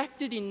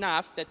 distracted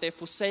enough that they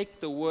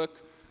forsake the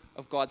work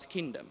of God's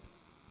kingdom.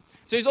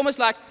 So he's almost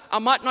like, I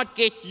might not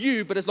get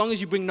you, but as long as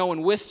you bring no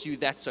one with you,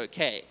 that's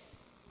okay.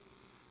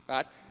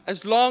 Right?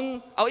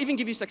 I'll even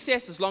give you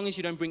success as long as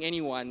you don't bring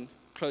anyone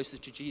closer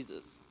to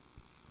Jesus.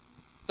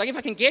 It's like, if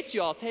I can get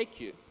you, I'll take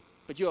you.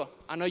 But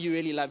I know you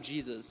really love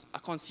Jesus. I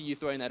can't see you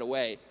throwing that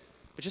away.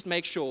 But just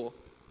make sure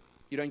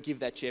you don't give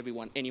that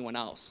to anyone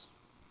else.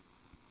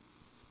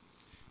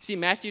 See,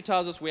 Matthew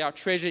tells us where our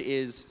treasure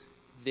is,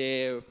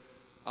 there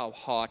our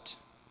heart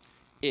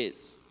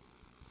is.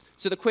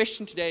 So the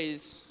question today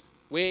is,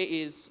 where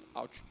is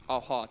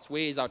our hearts?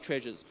 Where is our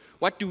treasures?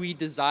 What do we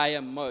desire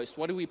most?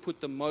 What do we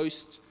put the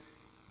most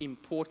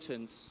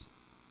importance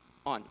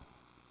on?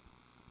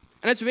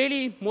 And it's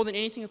really, more than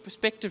anything, a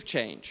perspective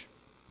change.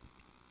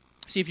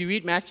 See, if you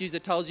read Matthew,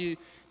 it tells you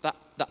that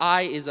the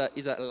eye is a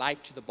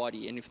light to the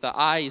body. And if the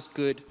eye is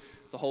good,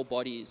 the whole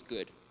body is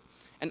good.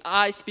 And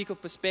I speak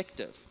of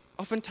perspective.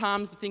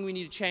 Oftentimes, the thing we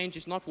need to change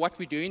is not what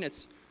we're doing,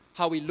 it's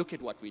how we look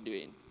at what we're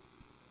doing.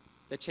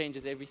 That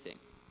changes everything.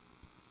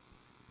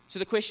 So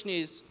the question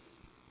is,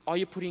 are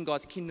you putting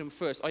God's kingdom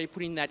first? Are you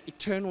putting that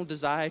eternal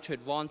desire to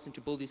advance and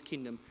to build His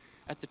kingdom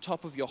at the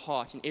top of your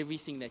heart in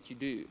everything that you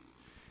do? You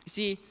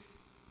see,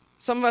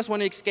 some of us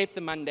want to escape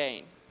the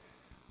mundane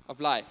of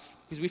life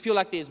because we feel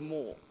like there's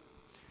more.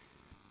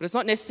 But it's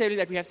not necessarily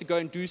that we have to go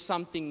and do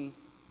something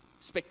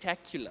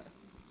spectacular.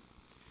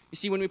 You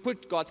see, when we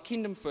put God's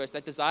kingdom first,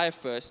 that desire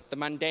first, the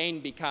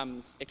mundane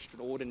becomes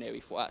extraordinary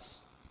for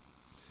us.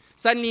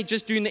 Suddenly,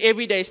 just doing the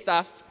everyday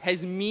stuff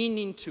has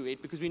meaning to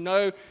it because we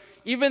know,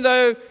 even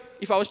though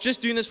if I was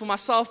just doing this for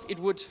myself, it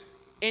would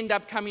end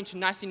up coming to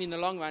nothing in the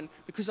long run,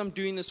 because I'm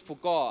doing this for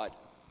God,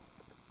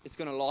 it's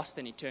going to last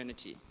an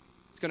eternity.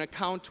 It's going to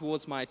count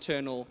towards my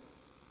eternal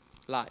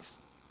life.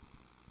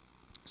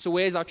 So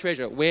where's our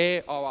treasure?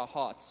 Where are our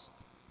hearts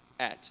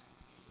at?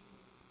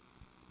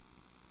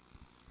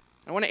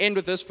 I want to end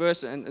with this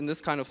verse and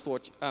this kind of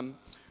thought.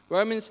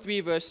 Romans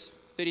 3 verse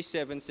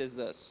 37 says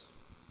this: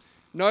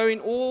 knowing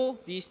all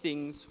these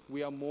things,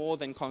 we are more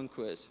than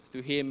conquerors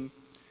through Him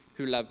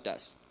who loved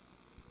us.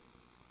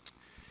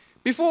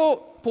 Before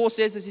Paul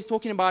says this, he's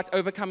talking about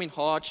overcoming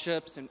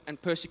hardships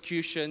and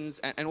persecutions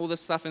and all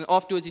this stuff. And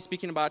afterwards, he's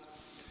speaking about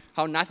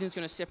how nothing's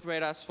going to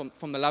separate us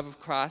from the love of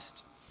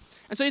Christ.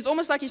 And so it's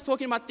almost like he's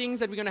talking about things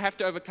that we're going to have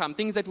to overcome,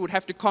 things that we would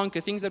have to conquer,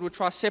 things that would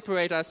try to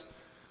separate us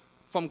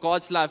from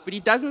God's love. But he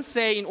doesn't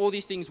say in all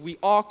these things we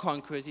are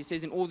conquerors. He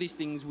says in all these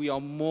things we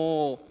are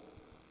more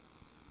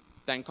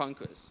than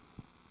conquerors.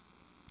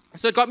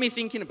 So it got me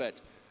thinking a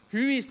bit. Who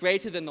is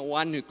greater than the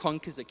one who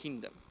conquers a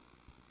kingdom?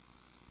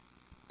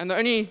 And the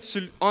only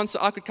answer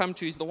I could come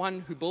to is the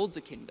one who builds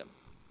a kingdom.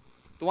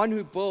 The one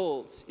who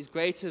builds is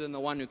greater than the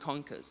one who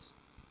conquers.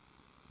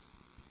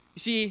 You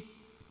see,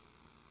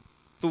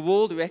 the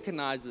world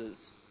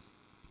recognizes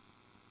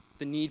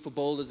the need for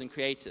builders and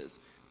creators.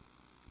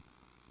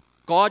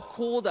 God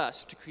called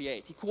us to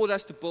create. He called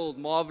us to build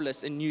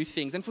marvelous and new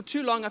things. And for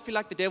too long, I feel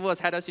like the devil has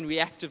had us in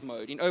reactive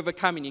mode, in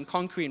overcoming, in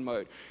conquering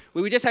mode,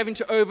 where we're just having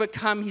to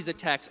overcome his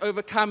attacks,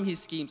 overcome his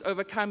schemes,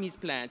 overcome his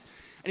plans.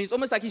 And it's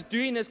almost like he's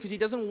doing this because he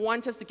doesn't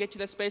want us to get to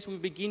that space where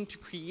we begin to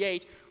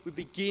create, we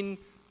begin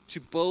to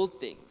build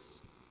things.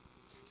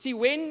 See,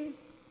 when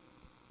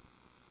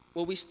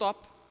will we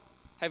stop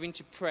having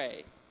to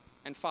pray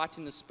and fight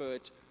in the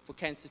spirit for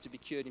cancer to be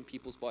cured in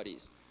people's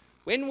bodies?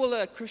 When will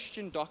a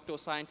Christian doctor or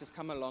scientist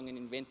come along and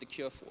invent the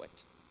cure for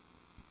it?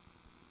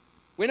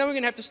 When are we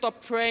going to have to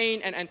stop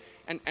praying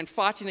and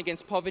fighting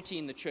against poverty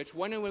in the church?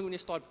 When are we going to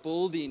start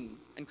building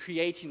and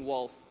creating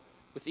wealth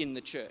within the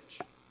church?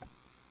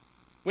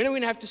 When are we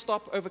going to have to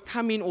stop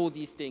overcoming all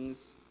these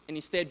things and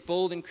instead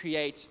build and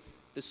create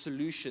the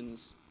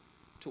solutions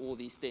to all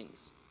these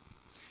things?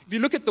 If you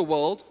look at the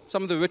world,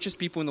 some of the richest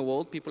people in the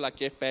world, people like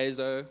Jeff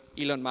Bezos,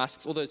 Elon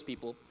Musk, all those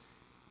people,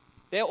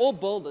 they're all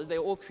builders, they're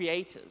all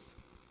creators.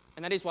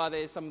 And that is why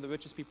they're some of the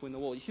richest people in the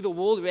world. You see, the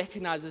world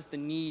recognizes the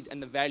need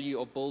and the value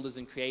of builders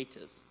and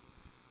creators.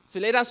 So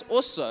let us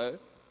also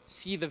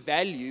see the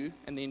value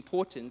and the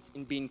importance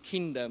in being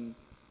kingdom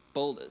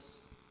builders.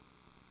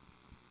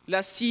 Let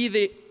us see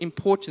the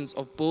importance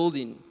of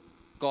building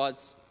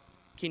God's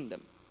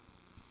kingdom.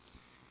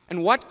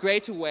 And what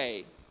greater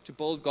way to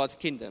build God's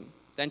kingdom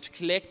than to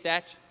collect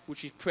that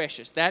which is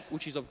precious, that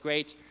which is of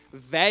great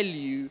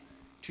value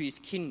to his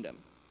kingdom,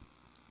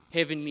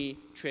 heavenly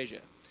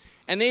treasure.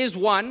 And there is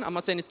one, I'm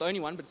not saying it's the only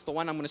one, but it's the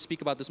one I'm going to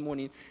speak about this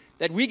morning,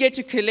 that we get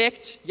to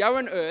collect here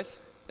on earth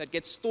that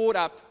gets stored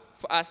up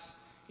for us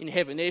in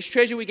heaven. There's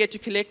treasure we get to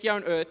collect here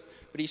on earth,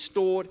 but is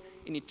stored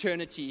in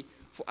eternity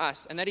for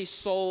us. And that is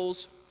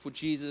souls for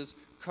Jesus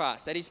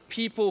Christ. That is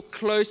people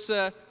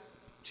closer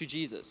to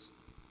Jesus.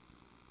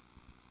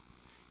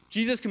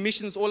 Jesus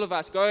commissions all of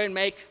us, go and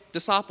make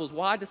disciples.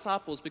 Why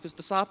disciples? Because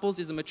disciples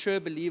is a mature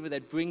believer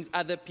that brings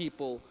other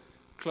people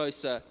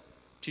closer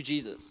to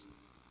Jesus.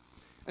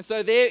 And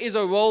so there is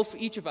a role for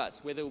each of us,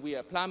 whether we are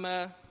a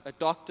plumber, a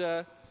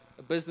doctor,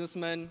 a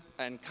businessman,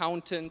 an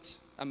accountant,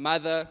 a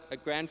mother, a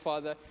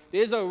grandfather.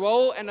 There's a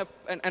role and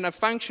a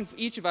function for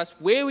each of us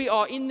where we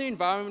are in the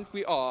environment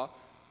we are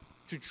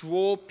to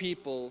draw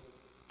people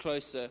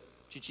closer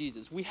to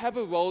Jesus. We have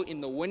a role in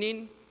the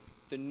winning,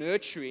 the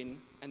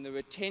nurturing, and the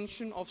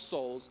retention of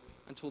souls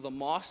until the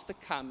Master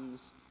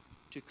comes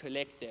to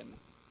collect them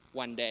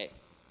one day.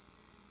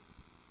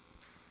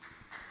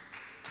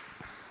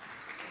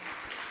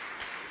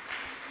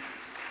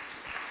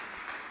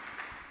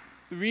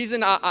 The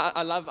reason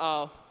I love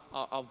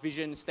our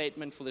vision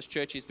statement for this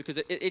church is because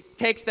it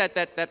takes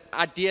that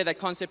idea, that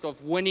concept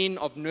of winning,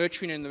 of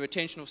nurturing, and the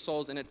retention of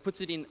souls, and it puts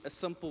it in a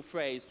simple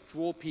phrase: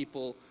 draw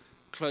people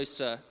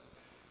closer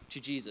to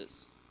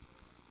Jesus.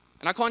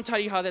 And I can't tell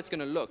you how that's going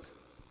to look,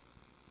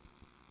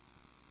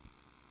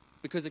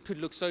 because it could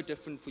look so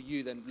different for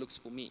you than it looks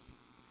for me.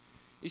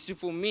 You see,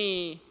 for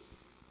me,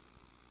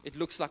 it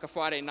looks like a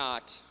Friday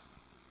night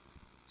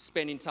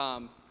spending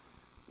time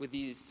with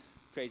these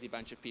crazy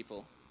bunch of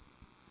people.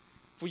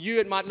 For you,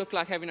 it might look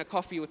like having a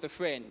coffee with a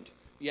friend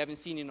you haven't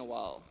seen in a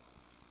while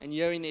and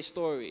hearing their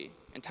story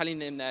and telling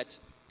them that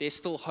there's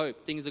still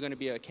hope, things are going to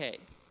be okay.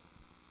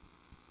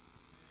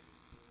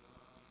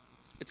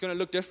 It's going to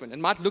look different. It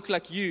might look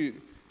like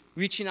you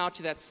reaching out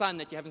to that son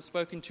that you haven't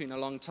spoken to in a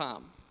long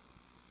time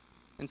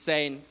and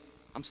saying,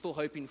 I'm still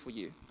hoping for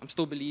you. I'm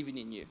still believing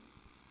in you.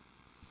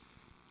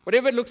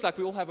 Whatever it looks like,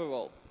 we all have a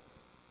role,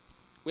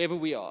 wherever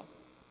we are.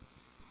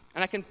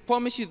 And I can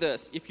promise you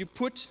this: if you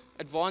put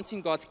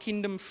advancing God's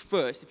kingdom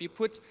first, if you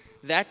put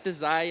that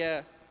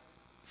desire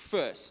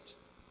first,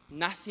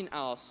 nothing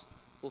else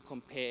will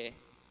compare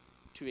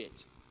to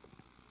it.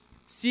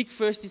 Seek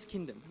first his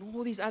kingdom, and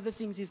all these other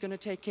things he's going to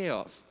take care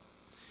of.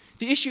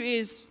 The issue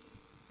is,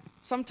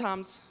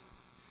 sometimes,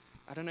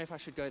 I don't know if I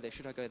should go there.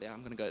 Should I go there? I'm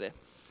going to go there.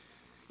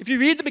 If you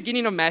read the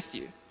beginning of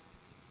Matthew,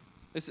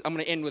 I'm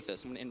going to end with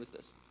this.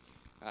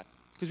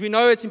 Because we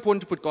know it's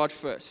important to put God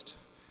first.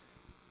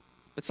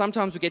 But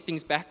sometimes we get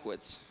things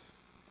backwards,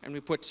 and we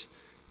put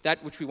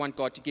that which we want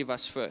God to give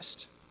us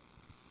first.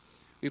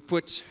 We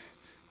put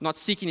not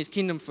seeking his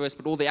kingdom first,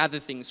 but all the other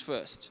things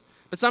first.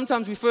 But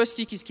sometimes we first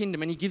seek his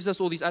kingdom, and he gives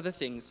us all these other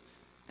things.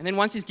 And then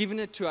once he's given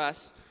it to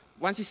us,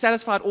 once he's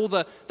satisfied all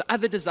the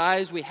other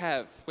desires we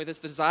have, whether it's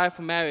the desire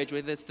for marriage,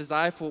 whether it's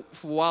desire for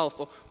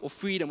wealth or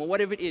freedom or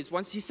whatever it is,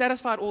 once he's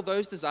satisfied all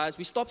those desires,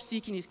 we stop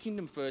seeking his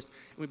kingdom first,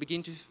 and we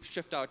begin to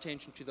shift our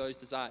attention to those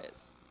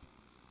desires.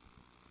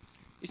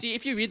 You see,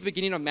 if you read the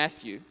beginning of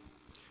Matthew,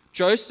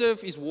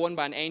 Joseph is warned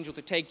by an angel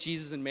to take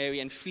Jesus and Mary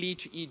and flee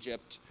to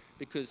Egypt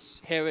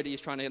because Herod is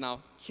trying to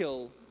now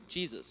kill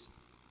Jesus.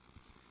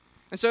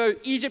 And so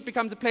Egypt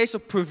becomes a place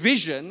of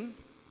provision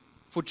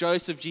for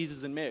Joseph,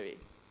 Jesus, and Mary.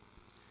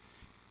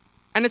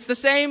 And it's the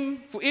same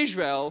for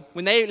Israel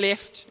when they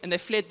left and they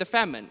fled the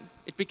famine.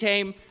 It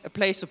became a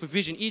place of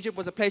provision. Egypt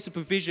was a place of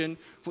provision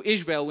for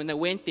Israel when they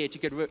went there to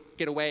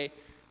get away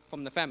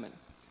from the famine.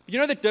 But you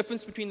know the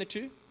difference between the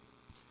two?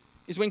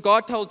 Is when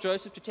God told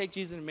Joseph to take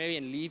Jesus and Mary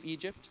and leave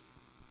Egypt,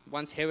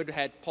 once Herod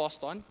had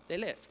passed on, they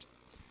left.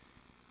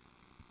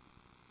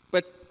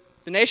 But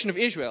the nation of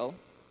Israel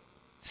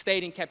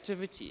stayed in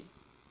captivity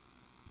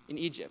in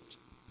Egypt,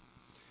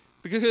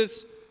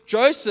 because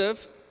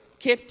Joseph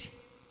kept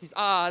his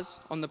eyes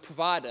on the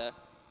provider,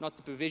 not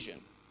the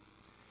provision.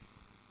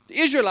 The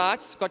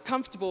Israelites got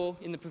comfortable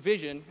in the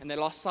provision and they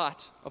lost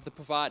sight of the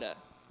provider.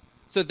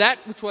 So that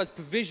which was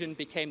provision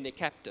became their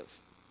captive.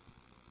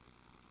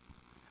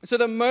 And so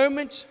the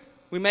moment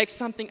we make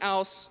something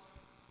else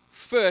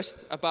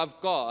first above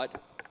God,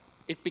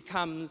 it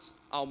becomes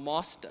our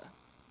master.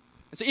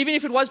 And so even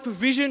if it was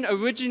provision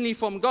originally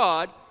from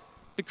God,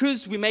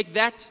 because we make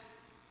that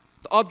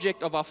the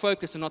object of our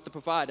focus and not the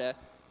provider,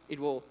 it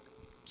will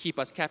keep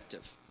us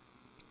captive.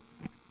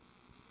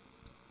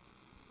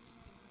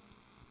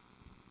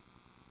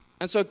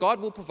 And so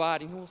God will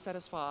provide and He will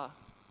satisfy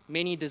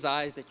many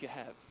desires that you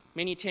have,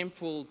 many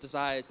temporal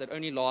desires that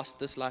only last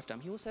this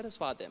lifetime. He will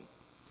satisfy them.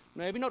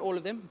 Maybe not all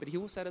of them, but He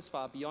will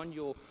satisfy beyond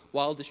your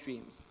wildest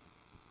dreams.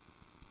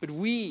 But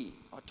we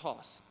are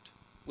tasked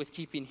with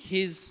keeping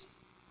His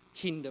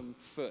kingdom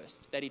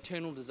first, that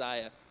eternal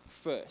desire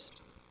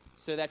first,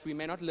 so that we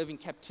may not live in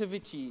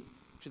captivity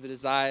to the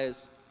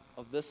desires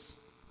of this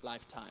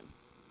lifetime,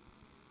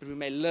 but we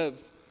may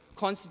live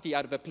constantly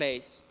out of a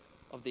place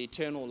of the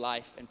eternal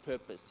life and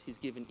purpose He's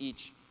given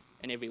each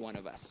and every one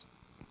of us.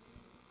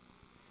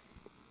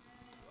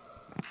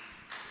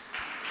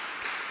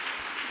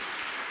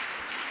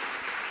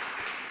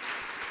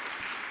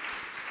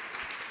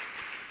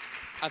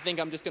 I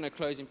think I'm just going to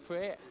close in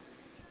prayer.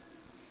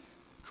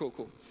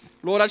 Cool.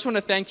 Lord, I just want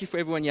to thank You for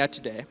everyone here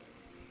today.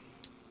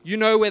 You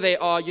know where they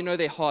are. You know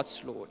their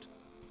hearts, Lord.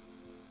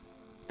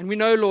 And we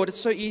know, Lord, it's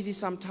so easy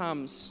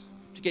sometimes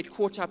to get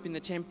caught up in the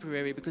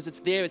temporary because it's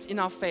there, it's in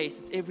our face,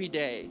 it's every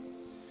day.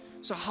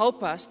 So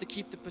help us to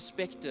keep the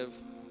perspective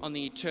on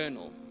the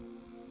eternal,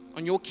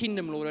 on Your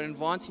kingdom, Lord, and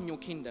advancing Your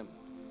kingdom.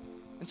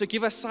 And so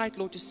give us sight,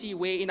 Lord, to see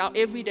where in our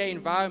everyday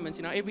environments,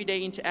 in our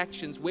everyday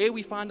interactions, where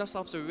we find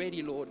ourselves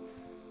already, Lord,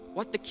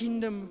 what the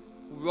kingdom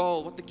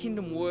role, what the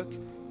kingdom work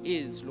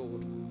is,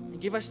 Lord. And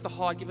give us the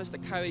heart, give us the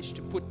courage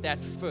to put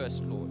that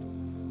first, Lord,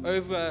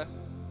 over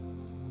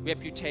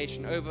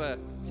reputation, over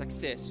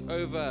success,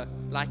 over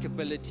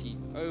likability,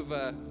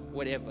 over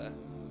whatever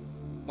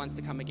wants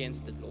to come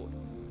against it, Lord.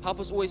 Help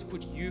us always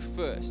put You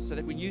first, so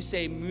that when You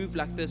say move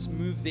like this,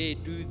 move there,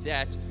 do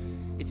that,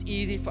 it's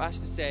easy for us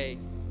to say,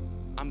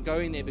 I'm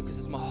going there because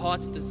it's my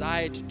heart's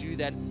desire to do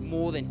that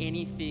more than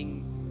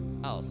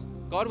anything else.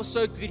 God was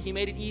so good, He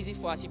made it easy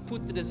for us. He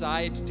put the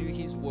desire to do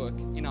His work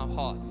in our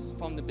hearts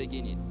from the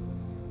beginning.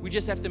 We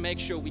just have to make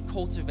sure we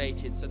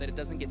cultivate it so that it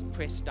doesn't get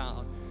pressed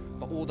down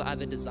by all the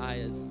other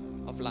desires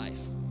of life.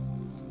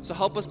 So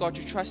help us, God,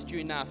 to trust You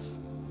enough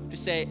to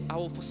say, I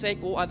will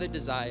forsake all other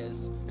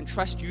desires and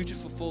trust You to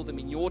fulfill them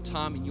in Your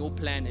time, in Your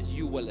plan, as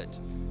You will it.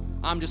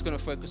 I'm just going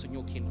to focus on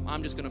Your kingdom.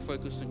 I'm just going to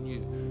focus on You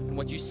and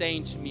what You're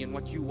saying to me and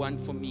what You want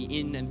for me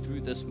in and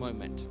through this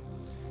moment.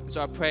 And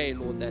so I pray,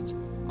 Lord, that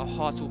our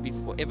hearts will be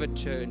forever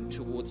turned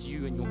towards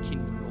You and Your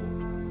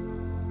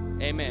kingdom,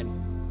 Lord.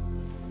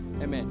 Amen.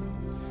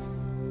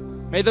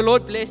 Amen. May the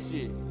Lord bless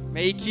you.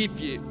 May He keep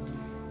you.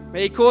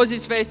 May He cause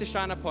His face to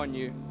shine upon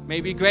you. May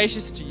He be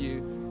gracious to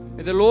you.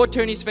 May the Lord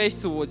turn His face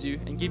towards you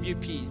and give you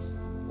peace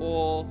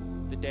all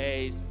the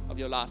days of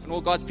your life. And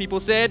all God's people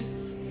said,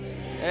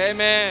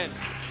 Amen.